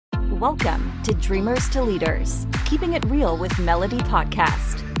Welcome to Dreamers to Leaders, Keeping It Real with Melody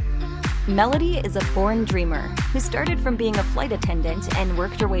podcast. Melody is a born dreamer who started from being a flight attendant and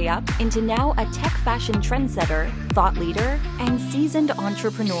worked her way up into now a tech fashion trendsetter, thought leader, and seasoned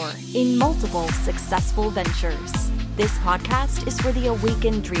entrepreneur in multiple successful ventures. This podcast is for the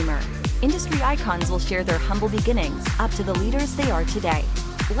awakened dreamer. Industry icons will share their humble beginnings up to the leaders they are today.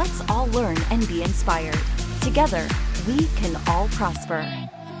 Let's all learn and be inspired. Together, we can all prosper.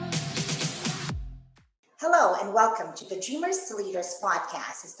 Hello and welcome to the Dreamers to Leaders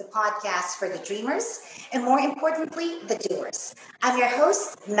podcast. It's the podcast for the dreamers and, more importantly, the doers. I'm your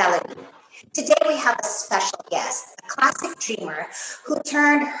host, Melody. Today we have a special guest, a classic dreamer who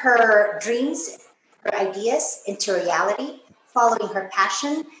turned her dreams, her ideas into reality, following her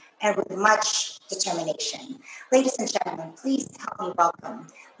passion and with much determination. Ladies and gentlemen, please help me welcome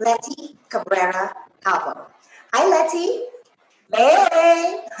Letty Cabrera-Calvo. Hi, Letty.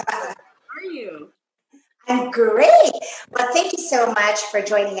 Hey. How are you? I'm great. Well, thank you so much for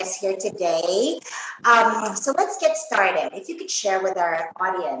joining us here today. So let's get started. If you could share with our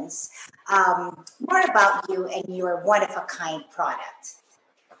audience more about you and your one-of-a-kind product.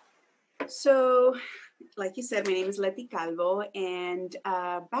 So, like you said, my name is Letty Calvo, and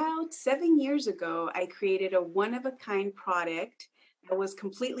about 7 years ago, I created a one-of-a-kind product that was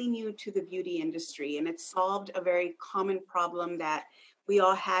completely new to the beauty industry, and it solved a very common problem that we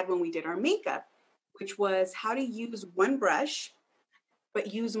all had when we did our makeup, which was how to use one brush,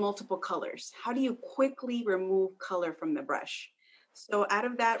 but use multiple colors. How do you quickly remove color from the brush? So out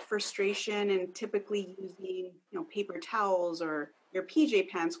of that frustration and typically using, paper towels or your PJ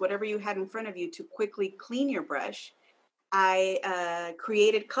pants, whatever you had in front of you to quickly clean your brush, I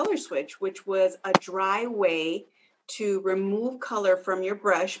created Color Switch, which was a dry way to remove color from your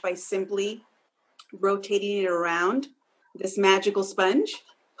brush by simply rotating it around this magical sponge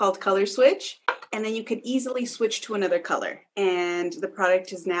called Color Switch. And then you could easily switch to another color. And the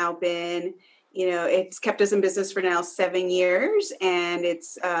product has now been, it's kept us in business for now 7 years. And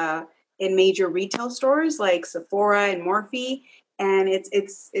it's in major retail stores like Sephora and Morphe. And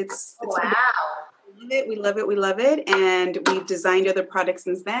it's Wow. We love it. And we've designed other products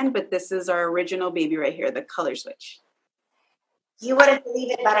since then. But this is our original baby right here, the Color Switch. You wouldn't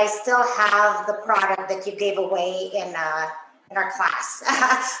believe it, but I still have the product that you gave away in our class.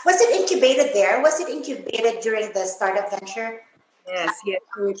 Was it incubated there? Was it incubated during the startup venture? Yes.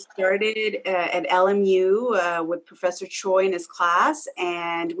 So it started at LMU with Professor Choi in his class,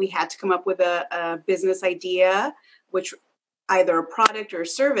 and we had to come up with a business idea, which either a product or a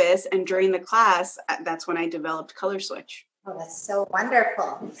service. And during the class, that's when I developed Color Switch. Oh, that's so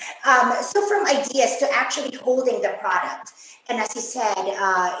wonderful. So from ideas to actually holding the product, and as you said,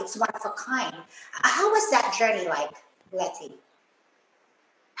 it's one of a kind. How was that journey like, Letty?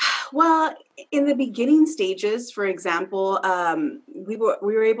 Well, in the beginning stages, for example, we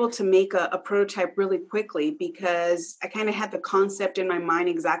were able to make a prototype really quickly because I kind of had the concept in my mind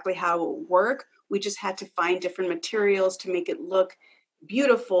exactly how it would work. We just had to find different materials to make it look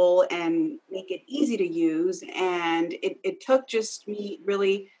beautiful and make it easy to use. And it took just me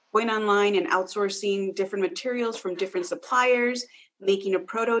really going online and outsourcing different materials from different suppliers, making a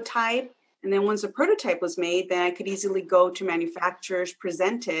prototype. And then once a prototype was made, then I could easily go to manufacturers,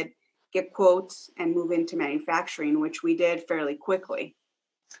 present it, get quotes, and move into manufacturing, which we did fairly quickly.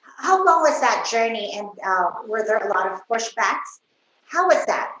 How long was that journey, and were there a lot of pushbacks? How was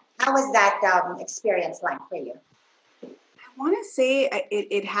that? How was that experience like for you? I want to say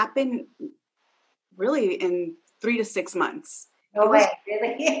it happened really in 3 to 6 months. No way,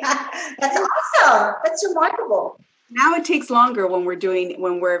 really? That's awesome. That's remarkable. Now it takes longer when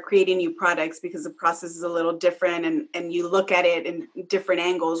we're creating new products because the process is a little different and you look at it in different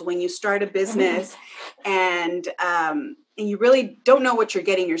angles. When you start a business and you really don't know what you're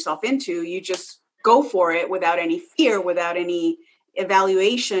getting yourself into, you just go for it without any fear, without any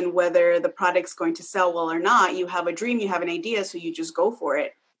evaluation, whether the product's going to sell well or not. You have a dream, you have an idea, so you just go for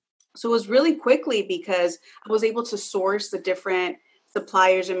it. So it was really quickly because I was able to source the different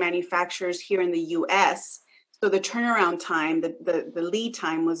suppliers and manufacturers here in the U.S., so the turnaround time, the lead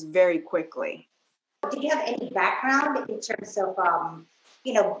time was very quickly. Did you have any background in terms of,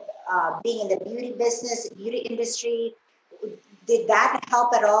 being in the beauty business, beauty industry? Did that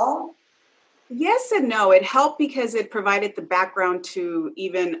help at all? Yes and no. It helped because it provided the background to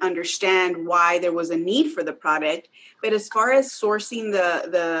even understand why there was a need for the product. But as far as sourcing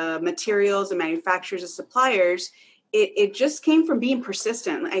the materials and manufacturers and suppliers, it just came from being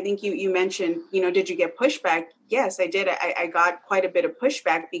persistent. I think you mentioned, did you get pushback? Yes, I did. I got quite a bit of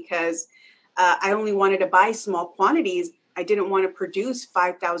pushback because I only wanted to buy small quantities, I didn't want to produce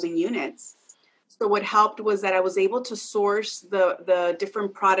 5,000 units. So what helped was that I was able to source the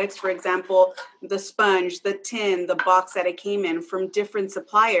different products, for example, the sponge, the tin, the box that it came in from different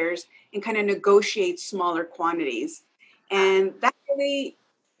suppliers, and kind of negotiate smaller quantities. And that really,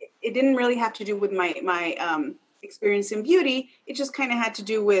 it didn't really have to do with my experience in beauty. It just kind of had to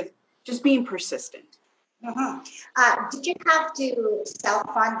do with just being persistent. Did you have to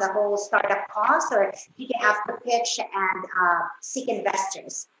self-fund the whole startup cost, or did you have to pitch and seek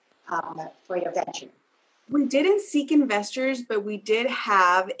investors for your venture? We didn't seek investors, but we did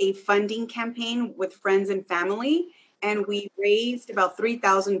have a funding campaign with friends and family, and we raised about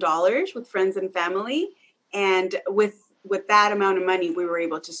 $3,000 with friends and family. And with that amount of money, we were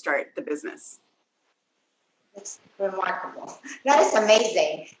able to start the business. That's remarkable. That is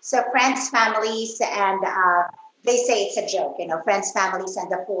amazing. So friends, families, and they say it's a joke, friends, families, and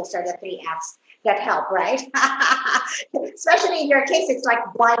the fools are the three F's that help, right? Especially in your case, it's like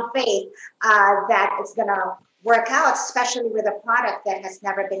blind faith that it's going to work out, especially with a product that has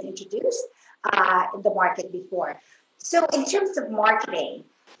never been introduced in the market before. So in terms of marketing,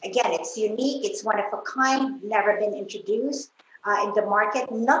 again, it's unique, it's one of a kind, never been introduced in the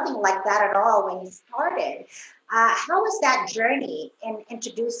market, nothing like that at all when you started. How was that journey in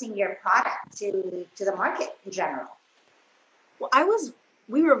introducing your product to the market in general? Well,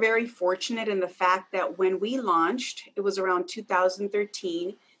 we were very fortunate in the fact that when we launched, it was around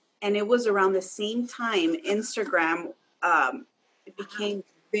 2013, and it was around the same time Instagram became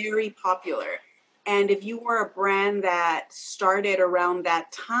very popular. And if you were a brand that started around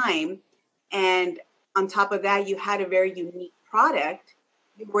that time, and on top of that, you had a very unique product,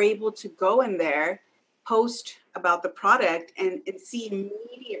 you were able to go in there, post about the product, and see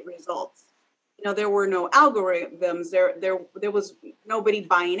immediate results. There were no algorithms. There was nobody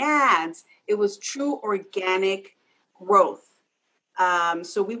buying ads. It was true organic growth.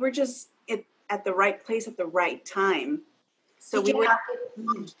 So we were just at the right place at the right time. So we were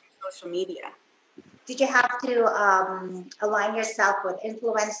on social media. Did you have to align yourself with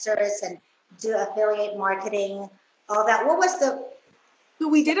influencers and do affiliate marketing, all that? What was the... So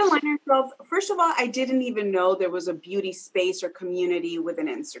we did align ourselves. First of all, I didn't even know there was a beauty space or community within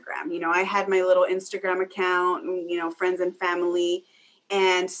Instagram. I had my little Instagram account, friends and family,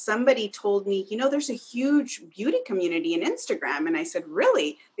 and somebody told me, there's a huge beauty community in Instagram. And I said,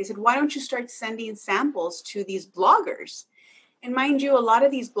 really? They said, why don't you start sending samples to these bloggers? And mind you, a lot of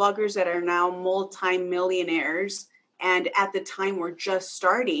these bloggers that are now multi-millionaires and at the time were just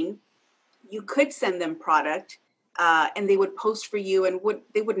starting, you could send them product. And they would post for you, and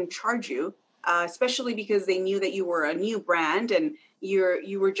they wouldn't charge you, especially because they knew that you were a new brand and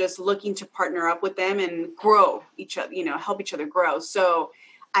you were just looking to partner up with them and grow each other, help each other grow. So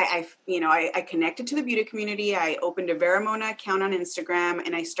I connected to the beauty community. I opened a Vera account on Instagram,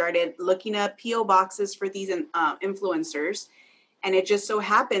 and I started looking up PO boxes for these influencers. And it just so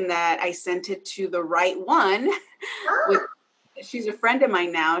happened that I sent it to the right one. She's a friend of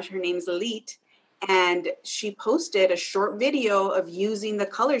mine now. Her name's Letty. And she posted a short video of using the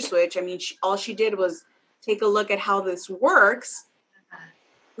color switch. I mean, all she did was take a look at how this works.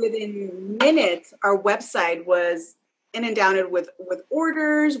 Within minutes, our website was inundated with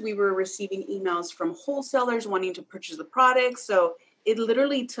orders. We were receiving emails from wholesalers wanting to purchase the product. So it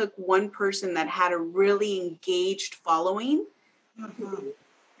literally took one person that had a really engaged following to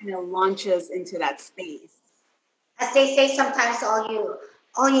launch us into that space. As they say, sometimes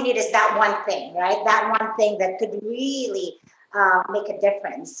all you need is that one thing, right? That one thing that could really make a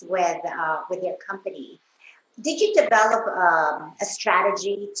difference with your company. Did you develop a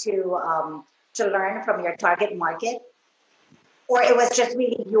strategy to learn from your target market, or it was just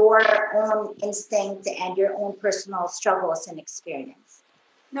really your own instinct and your own personal struggles and experience?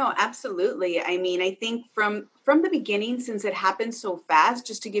 No, absolutely. I mean, I think from the beginning, since it happened so fast,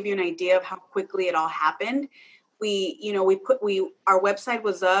 just to give you an idea of how quickly it all happened. Our website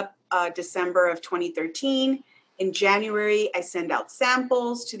was up December of 2013. In January, I send out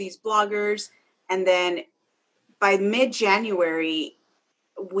samples to these bloggers. And then by mid-January,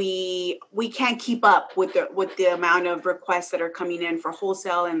 we can't keep up with the amount of requests that are coming in for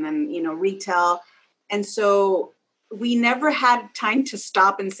wholesale and then, retail. And so we never had time to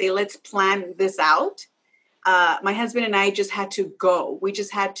stop and say, let's plan this out. My husband and I just had to go. We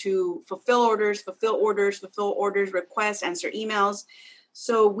just had to fulfill orders, requests, answer emails.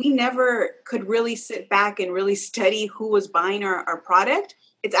 So we never could really sit back and really study who was buying our product.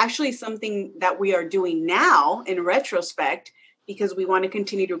 It's actually something that we are doing now in retrospect, because we want to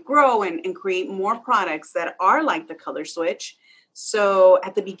continue to grow and create more products that are like the color switch. So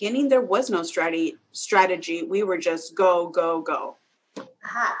at the beginning, there was no strategy. We were just go, go, go.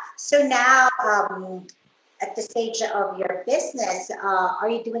 So now, at the stage of your business, are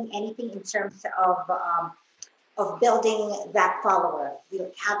you doing anything in terms of building that follower,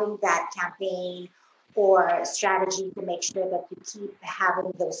 having that campaign or strategy to make sure that you keep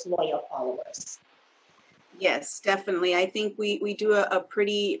having those loyal followers? Yes, definitely. I think we do a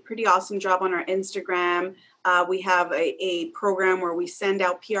pretty awesome job on our Instagram. We have a program where we send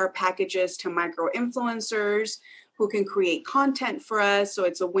out PR packages to micro influencers who can create content for us. So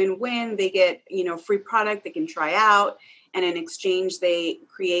it's a win-win. They get, free product they can try out. And in exchange, they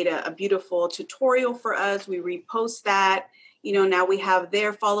create a beautiful tutorial for us. We repost that. Now we have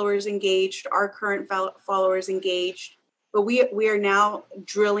their followers engaged, our current followers engaged. But we are now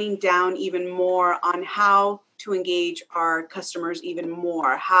drilling down even more on how to engage our customers even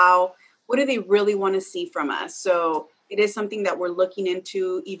more. What do they really want to see from us? So it is something that we're looking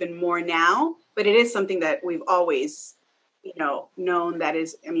into even more now, but it is something that we've always, known that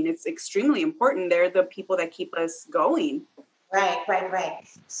is, it's extremely important. They're the people that keep us going. Right.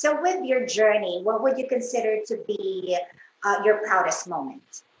 So with your journey, what would you consider to be your proudest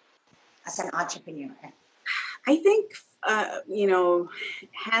moment as an entrepreneur? I think,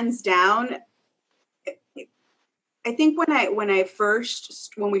 hands down, I think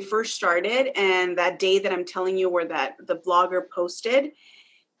when we first started, and that day that I'm telling you where that the blogger posted,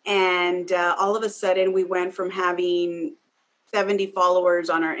 and all of a sudden we went from having 70 followers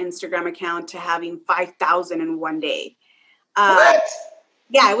on our Instagram account to having 5,000 in one day. What?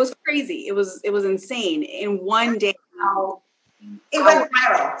 Yeah, it was crazy. It was insane. In one day. It went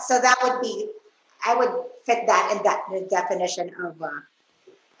viral. So that would be, I would fit that in the definition of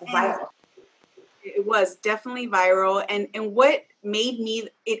viral. It was definitely viral. And what made me,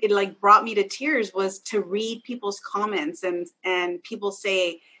 it like brought me to tears was to read people's comments and people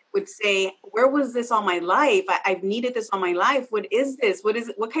would say, where was this all my life? I've needed this all my life. What is this?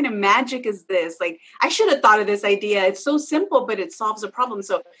 What kind of magic is this? Like, I should have thought of this idea. It's so simple, but it solves a problem.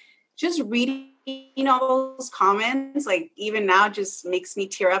 So just reading all those comments, like even now just makes me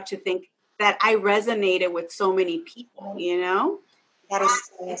tear up to think that I resonated with so many people, That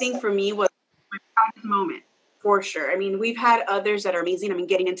is, I think for me was my proudest moment for sure. We've had others that are amazing.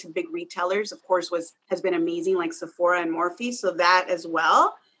 Getting into big retailers, of course, has been amazing, like Sephora and Morphe. So that as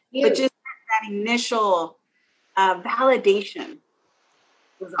well. Huge. But just that initial validation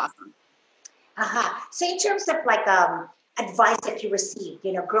was awesome. So in terms of like advice that you received,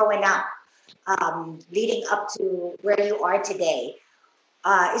 growing up, leading up to where you are today,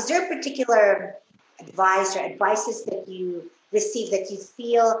 is there a particular advice or advices that you received that you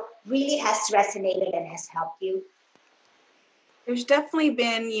feel really has resonated and has helped you? There's definitely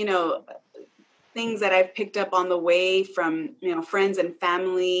been, things that I've picked up on the way from, friends and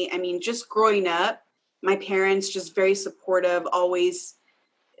family. Just growing up, my parents just very supportive, always.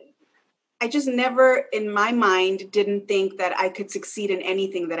 I just never in my mind didn't think that I could succeed in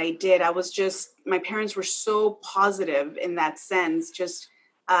anything that I did. My parents were so positive in that sense. Just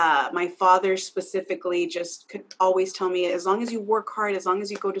my father specifically just could always tell me, as long as you work hard, as long as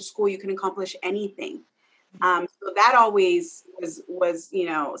you go to school, you can accomplish anything. So that always was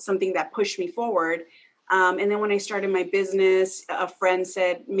something that pushed me forward. And then when I started my business, a friend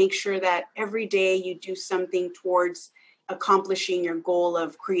said, make sure that every day you do something towards accomplishing your goal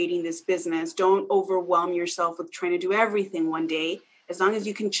of creating this business. Don't overwhelm yourself with trying to do everything one day, as long as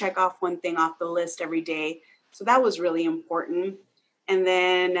you can check off one thing off the list every day. So that was really important. And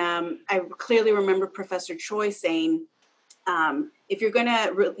then I clearly remember Professor Choi saying, if you're going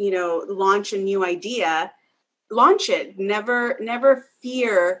to, launch a new idea, launch it. Never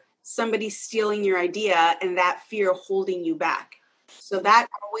fear somebody stealing your idea and that fear holding you back. So that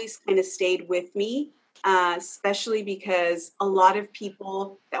always kind of stayed with me, especially because a lot of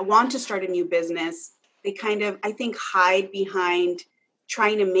people that want to start a new business, they kind of, I think, hide behind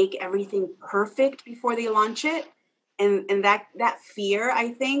trying to make everything perfect before they launch it. And that fear,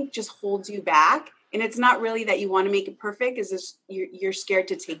 I think, just holds you back. And it's not really that you want to make it perfect. It's just you're scared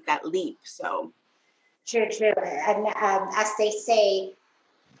to take that leap. So true. And as they say,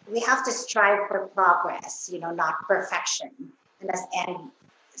 we have to strive for progress, not perfection. And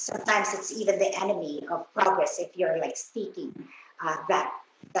sometimes it's even the enemy of progress if you're like seeking that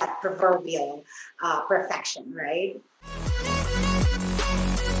proverbial perfection, right?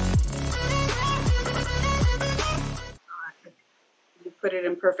 Put it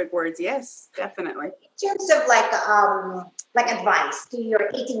in perfect words. Yes, definitely. In terms of like advice to your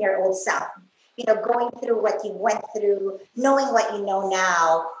 18-year-old self, going through what you went through, knowing what you know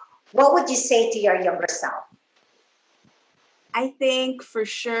now, what would you say to your younger self? I think for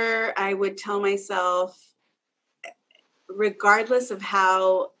sure I would tell myself, regardless of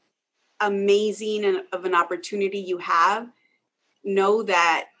how amazing of an opportunity you have, know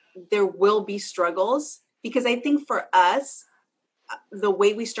that there will be struggles. Because I think for us, the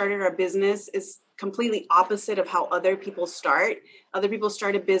way we started our business is completely opposite of how other people start. Other people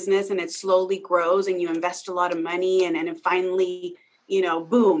start a business and it slowly grows and you invest a lot of money and it finally,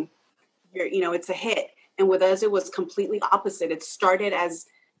 boom, it's a hit. And with us, it was completely opposite. It started as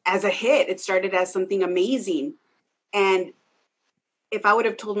a hit. It started as something amazing. And if I would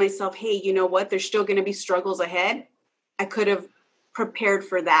have told myself, hey, you know what, there's still going to be struggles ahead, I could have prepared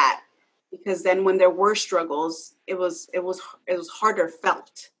for that. Because then when there were struggles, it was harder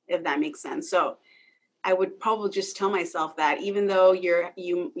felt, if that makes sense. So I would probably just tell myself that even though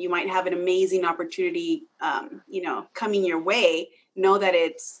you might have an amazing opportunity, coming your way, know that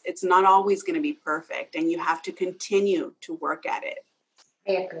it's not always going to be perfect, and you have to continue to work at it.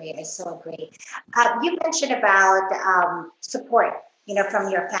 I agree. I so agree. You mentioned about support, from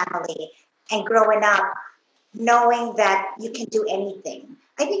your family and growing up, knowing that you can do anything.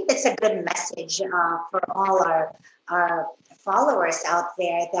 I think that's a good message for all our followers out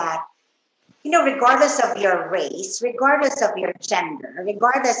there that, regardless of your race, regardless of your gender,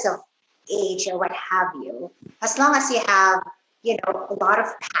 regardless of age or what have you, as long as you have, a lot of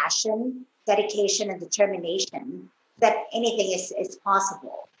passion, dedication, and determination, that anything is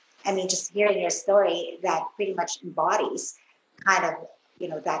possible. I mean, just hearing your story, that pretty much embodies kind of,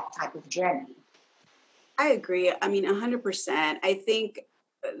 that type of journey. I agree. I mean, 100%. I think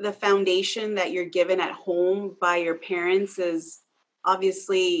the foundation that you're given at home by your parents is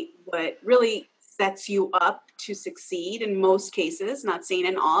obviously what really sets you up to succeed in most cases, not saying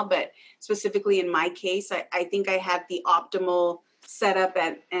in all, but specifically in my case, I think I had the optimal setup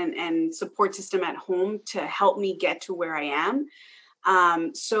and support system at home to help me get to where I am.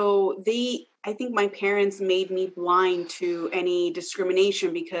 I think my parents made me blind to any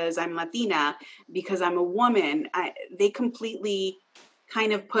discrimination because I'm Latina, because I'm a woman. They completely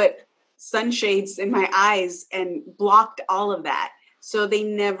kind of put sunshades in my eyes and blocked all of that. So they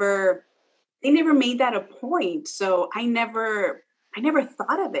never made that a point. So I never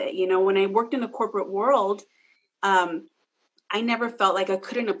thought of it. When I worked in the corporate world, I never felt like I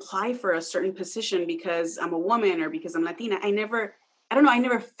couldn't apply for a certain position because I'm a woman or because I'm Latina. I never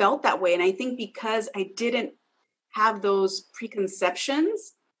felt that way. And I think because I didn't have those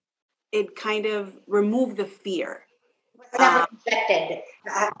preconceptions, it kind of removed the fear. It was never projected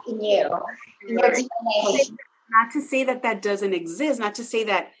in you, in your DNA. Not to say that doesn't exist, not to say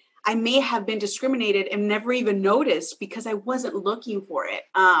that I may have been discriminated and never even noticed because I wasn't looking for it.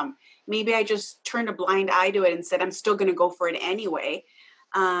 Maybe I just turned a blind eye to it and said, I'm still going to go for it anyway.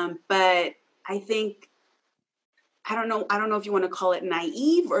 But I think, I don't know if you want to call it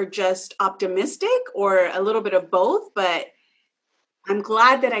naive or just optimistic or a little bit of both, but I'm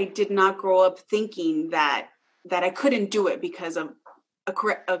glad that I did not grow up thinking that I couldn't do it because of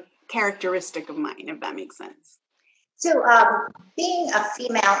a characteristic of mine, if that makes sense. So being a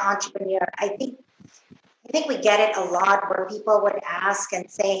female entrepreneur, I think we get it a lot where people would ask and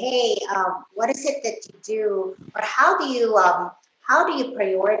say, hey, what is it that you do? Or how do you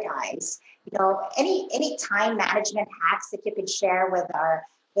prioritize? Any time management hacks that you could share with our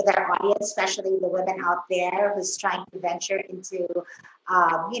audience, especially the women out there who's trying to venture into,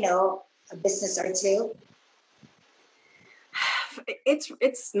 a business or two?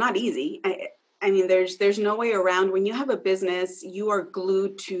 It's not easy. I mean, there's no way around. When you have a business, you are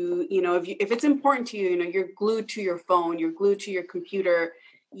glued to, if it's important to you, you're glued to your phone, you're glued to your computer.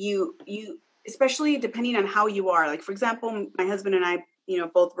 You especially depending on how you are. Like, for example, my husband and I,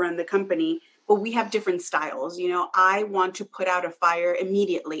 both run the company, but we have different styles. I want to put out a fire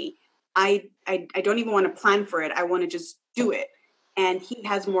immediately. I don't even want to plan for it. I want to just do it. And he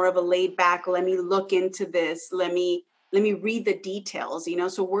has more of a laid back, let me look into this. Let me read the details,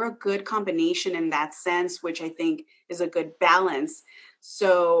 so we're a good combination in that sense, which I think is a good balance.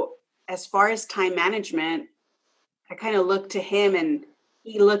 So as far as time management, I kind of look to him and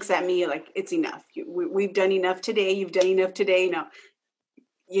he looks at me like, it's enough. We've done enough today. You've done enough today.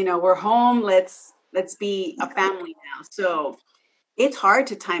 We're home. Let's be a family now. So it's hard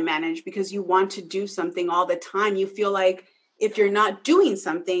to time manage because you want to do something all the time. You feel like if you're not doing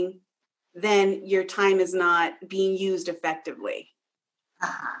something, then your time is not being used effectively.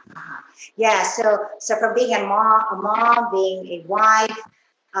 Yeah. So from being a mom, being a wife,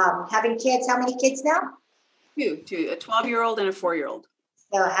 having kids, how many kids now? Two, a 12-year-old and a 4-year-old.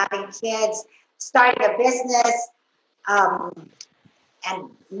 So having kids, starting a business,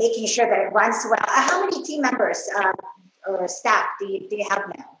 and making sure that it runs well. How many team members or staff do you have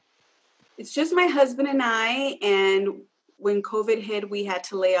now? It's just my husband and I, and when COVID hit, we had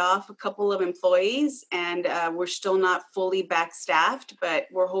to lay off a couple of employees, and we're still not fully backstaffed, but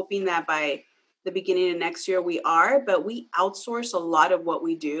we're hoping that by the beginning of next year we are, but we outsource a lot of what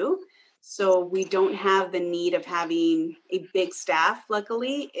we do. So we don't have the need of having a big staff.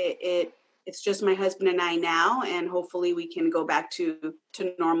 Luckily, it's just my husband and I now, and hopefully we can go back to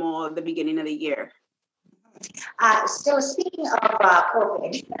normal at the beginning of the year. So speaking of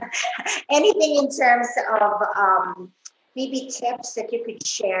COVID, anything in terms of maybe tips that you could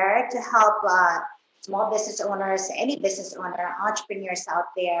share to help small business owners, any business owner, entrepreneurs out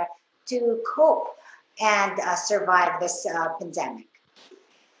there to cope and survive this pandemic?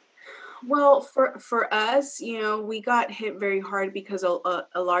 Well, for us, we got hit very hard because a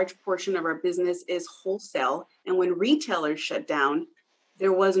large portion of our business is wholesale. And when retailers shut down,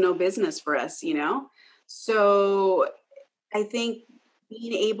 there was no business for us, So I think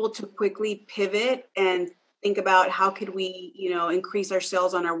being able to quickly pivot and think about how could we, increase our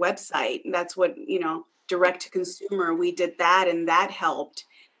sales on our website. And that's what, direct to consumer, we did that and that helped.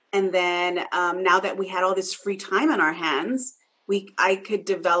 And then now that we had all this free time on our hands, I could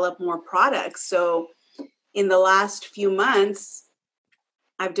develop more products. So in the last few months,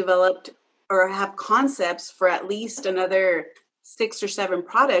 I've developed or have concepts for at least another 6 or 7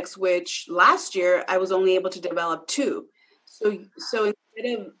 products, which last year I was only able to develop 2. So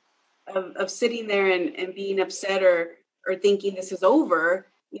instead of sitting there and being upset or thinking this is over,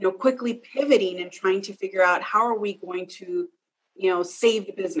 quickly pivoting and trying to figure out how are we going to save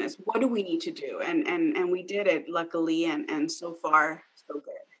the business? What do we need to do? And we did it, luckily, and so far, so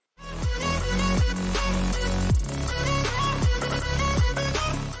good.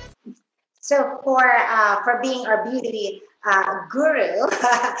 So for being our beauty guru,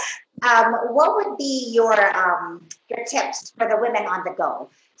 what would be your tips for the women on the go?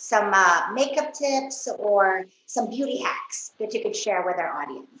 Some makeup tips or some beauty hacks that you could share with our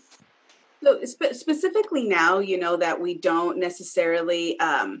audience? So specifically now, that we don't necessarily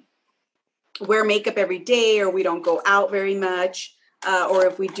wear makeup every day, or we don't go out very much, or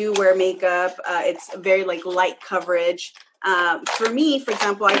if we do wear makeup, it's very light coverage. For me, for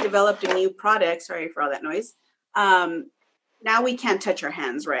example, I developed a new product. Sorry for all that noise. Now we can't touch our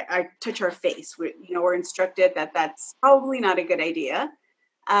hands, right? I touch our face. We're instructed that that's probably not a good idea.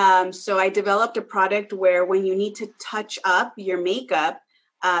 So I developed a product where when you need to touch up your makeup,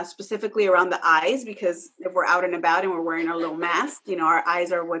 specifically around the eyes, because if we're out and about and we're wearing our little mask, our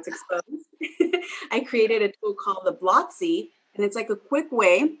eyes are what's exposed. I created a tool called the Blotsy, and it's like a quick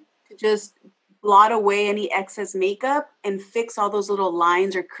way to just blot away any excess makeup and fix all those little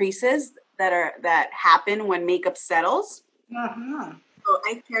lines or creases that happen when makeup settles. Uh-huh. So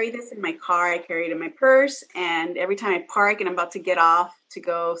I carry this in my car, I carry it in my purse, and every time I park and I'm about to get off to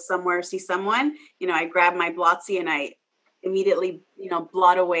go somewhere, see someone, I grab my Blotsy and I immediately,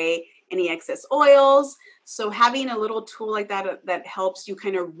 blot away any excess oils. So having a little tool like that helps you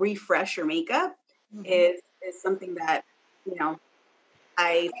kind of refresh your makeup is something that,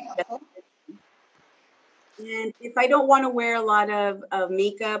 I and if I don't want to wear a lot of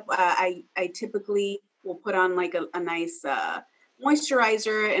makeup, I typically will put on a nice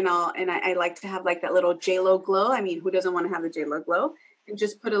moisturizer, and I like to have that little J-Lo glow. I mean, who doesn't want to have the J-Lo glow? And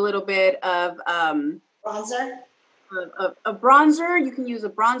just put a little bit of bronzer. A bronzer. You can use a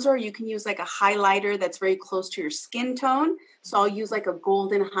bronzer. You can use a highlighter that's very close to your skin tone. So I'll use a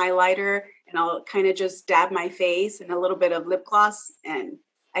golden highlighter, and I'll kind of just dab my face and a little bit of lip gloss, and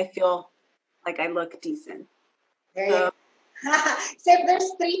I feel like I look decent. There you go. So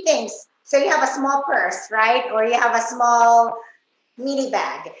there's 3 things. So you have a small purse, right? Or you have a small mini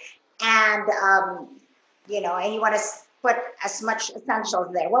bag, and and you want to put as much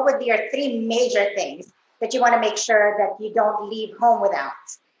essentials there. What would be your 3 major things that you want to make sure that you don't leave home without?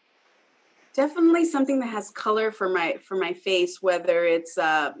 Definitely something that has color for my face, whether it's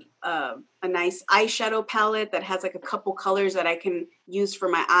a nice eyeshadow palette that has a couple colors that I can use for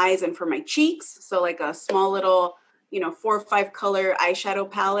my eyes and for my cheeks. So a small little, 4 or 5 color eyeshadow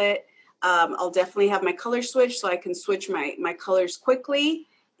palette. I'll definitely have my color switch so I can switch my colors quickly.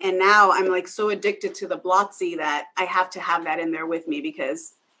 And now I'm so addicted to the Blotsy that I have to have that in there with me,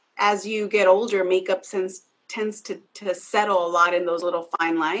 because as you get older, makeup tends to settle a lot in those little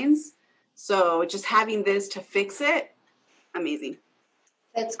fine lines. So just having this to fix it, amazing.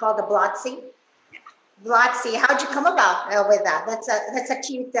 It's called the Blotsy. Yeah. Blotsy. How'd you come about with that? That's a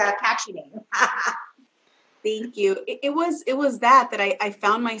cute, catchy name. Thank you. It was that I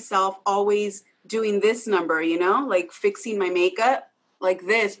found myself always doing this number, fixing my makeup like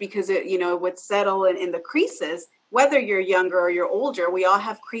this, because it would settle in the creases. whether you're younger or you're older, we all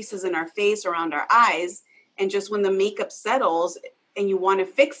have creases in our face, around our eyes. And just when the makeup settles and you want to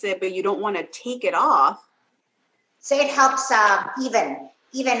fix it, but you don't want to take it off. So it helps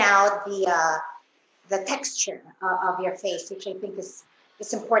even out the texture of your face, which I think is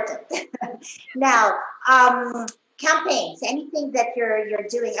important. Now, campaigns, anything that you're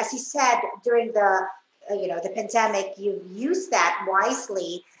doing, as you said during the the pandemic, you used that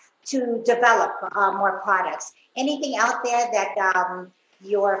wisely to develop more products. Anything out there that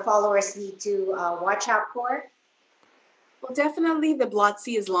your followers need to watch out for? Well, definitely the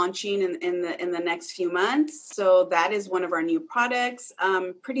Blotzy is launching in the next few months. So that is one of our new products.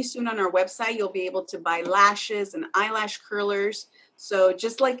 Pretty soon on our website, you'll be able to buy lashes and eyelash curlers. So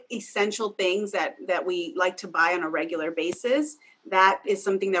just like essential things that we like to buy on a regular basis, that is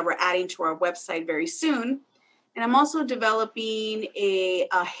something that we're adding to our website very soon. And I'm also developing a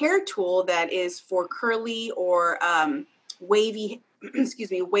hair tool that is for curly or wavy,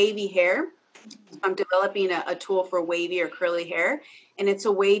 wavy hair. I'm developing a tool for wavy or curly hair, and it's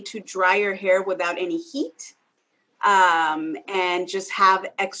a way to dry your hair without any heat, and just have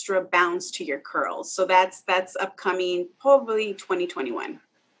extra bounce to your curls. So that's upcoming, probably 2021.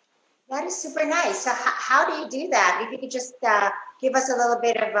 That is super nice. So how do you do that? If you could just give us a little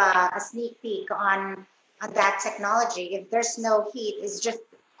bit of a sneak peek on that technology. If there's no heat, is it just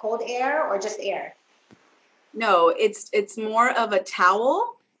cold air or just air? No, it's more of a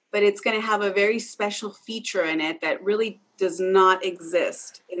towel, but it's going to have a very special feature in it that really does not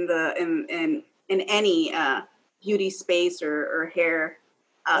exist in any beauty space or hair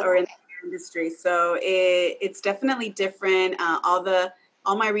or in the hair industry. So it's definitely different.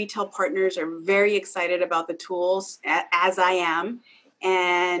 All my retail partners are very excited about the tools, as I am,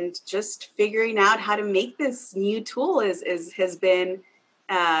 and just figuring out how to make this new tool has been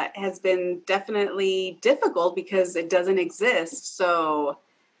definitely difficult because it doesn't exist. So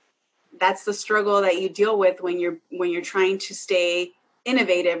that's the struggle that you deal with when you're trying to stay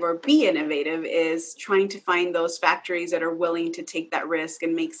innovative or be innovative, is trying to find those factories that are willing to take that risk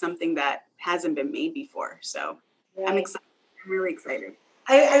and make something that hasn't been made before. So right. I'm excited. I'm really excited.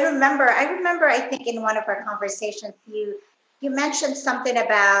 I remember, I think in one of our conversations, you mentioned something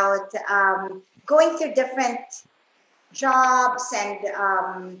about going through different jobs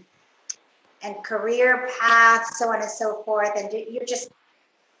and career paths, so on and so forth. And you're just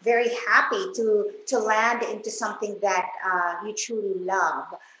very happy to land into something that you truly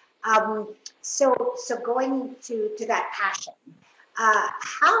love. So going to that passion,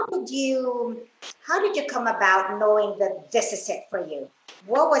 how did you come about knowing that this is it for you?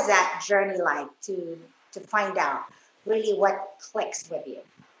 What was that journey like to find out really what clicks with you?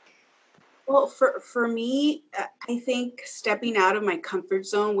 Well, for me, I think stepping out of my comfort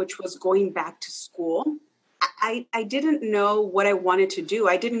zone, which was going back to school, I didn't know what I wanted to do.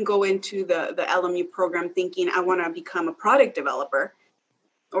 I didn't go into the LMU program thinking I want to become a product developer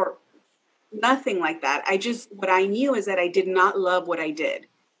or nothing like that. What I knew is that I did not love what I did.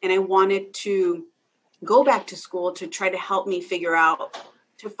 And I wanted to go back to school to try to help me figure out,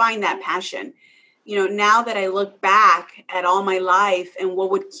 to find that passion. Now that I look back at all my life and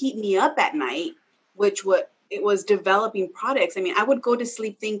what would keep me up at night, it was developing products. I mean, I would go to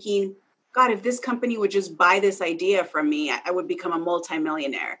sleep thinking, God, if this company would just buy this idea from me, I would become a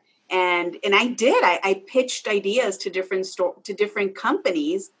multimillionaire. And I did. I pitched ideas to different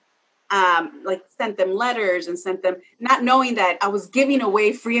companies, like sent them letters and sent them, not knowing that I was giving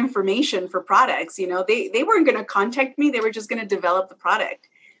away free information for products. They weren't going to contact me. They were just going to develop the product.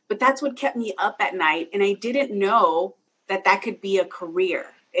 But that's what kept me up at night. And I didn't know that could be a career.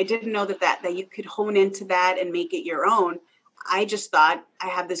 I didn't know that you could hone into that and make it your own. I just thought, I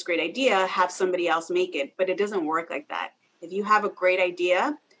have this great idea, have somebody else make it. But it doesn't work like that. If you have a great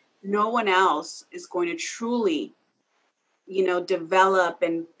idea, no one else is going to truly, develop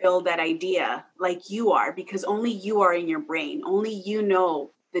and build that idea like you are, because only you are in your brain. Only you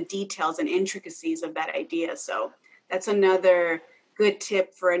know the details and intricacies of that idea. So that's another good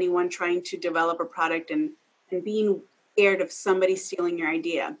tip for anyone trying to develop a product and being scared of somebody stealing your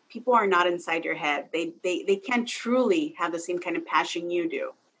idea. People are not inside your head. They can't truly have the same kind of passion you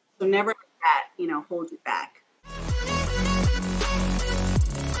do. So never let that, hold you back.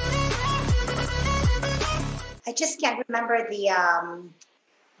 I just can't remember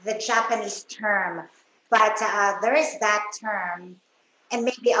the Japanese term, but there is that term, and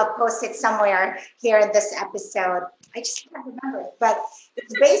maybe I'll post it somewhere here in this episode. I just can't remember it, but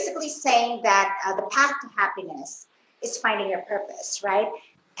it's basically saying that the path to happiness is finding your purpose, right?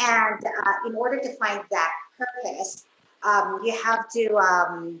 And in order to find that purpose, you have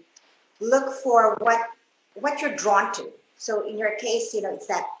to look for what what you're drawn to. So in your case, it's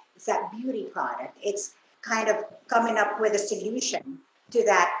that beauty product. It's kind of coming up with a solution to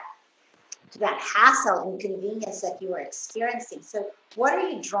that hassle and inconvenience that you are experiencing. So what are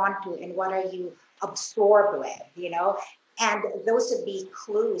you drawn to and what are you absorbed with? And those would be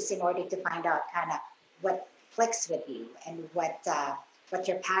clues in order to find out kind of what clicks with you and what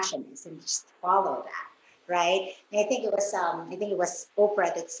your passion is, and just follow that, right? And I think it was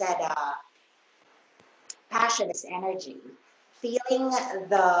Oprah that said, passion is energy. Feeling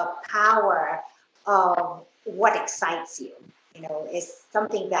the power of what excites you, is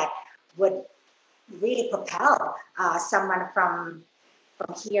something that would really propel someone from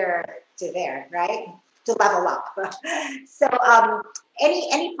here to there, right? To level up. So,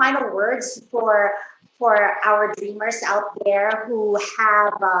 any final words for our dreamers out there who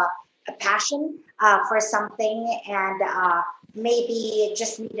have a passion for something and maybe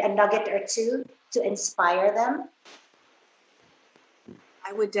just need a nugget or two to inspire them?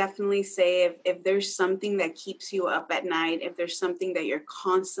 I would definitely say if there's something that keeps you up at night, if there's something that you're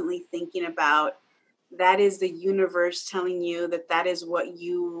constantly thinking about, that is the universe telling you that is what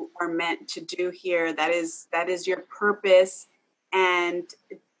you are meant to do here. That is your purpose. And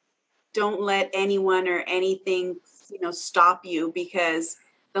don't let anyone or anything, stop you, because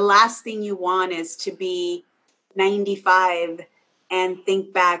the last thing you want is to be 95 and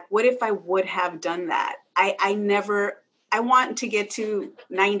think back, what if I would have done that? I want to get to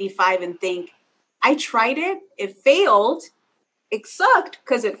 95 and think, I tried it, it failed, it sucked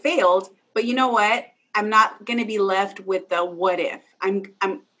because it failed, but you know what? I'm not going to be left with the what if. I'm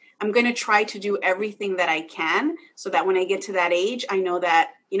going to try to do everything that I can so that when I get to that age, I know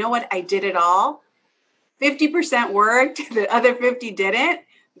that, you know what? I did it all. 50% worked, the other 50 didn't,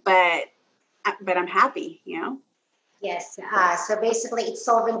 but I'm happy, Yes. So basically, it's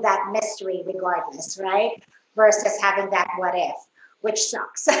solving that mystery regardless, right? Versus having that what if, which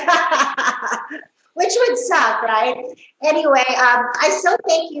sucks. Which would suck, right? Anyway, I so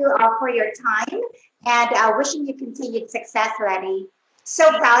thank you for your time and wishing you continued success, Letty. So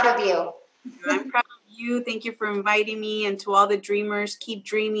proud of you. I'm proud of you. Thank you for inviting me, and to all the dreamers, keep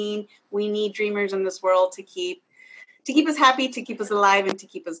dreaming. We need dreamers in this world to keep us happy, to keep us alive, and to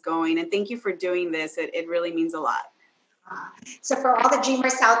keep us going. And thank you for doing this. It really means a lot. So for all the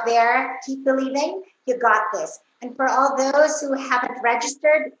dreamers out there, keep believing. You got this. And for all those who haven't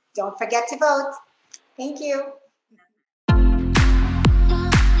registered, don't forget to vote. Thank you.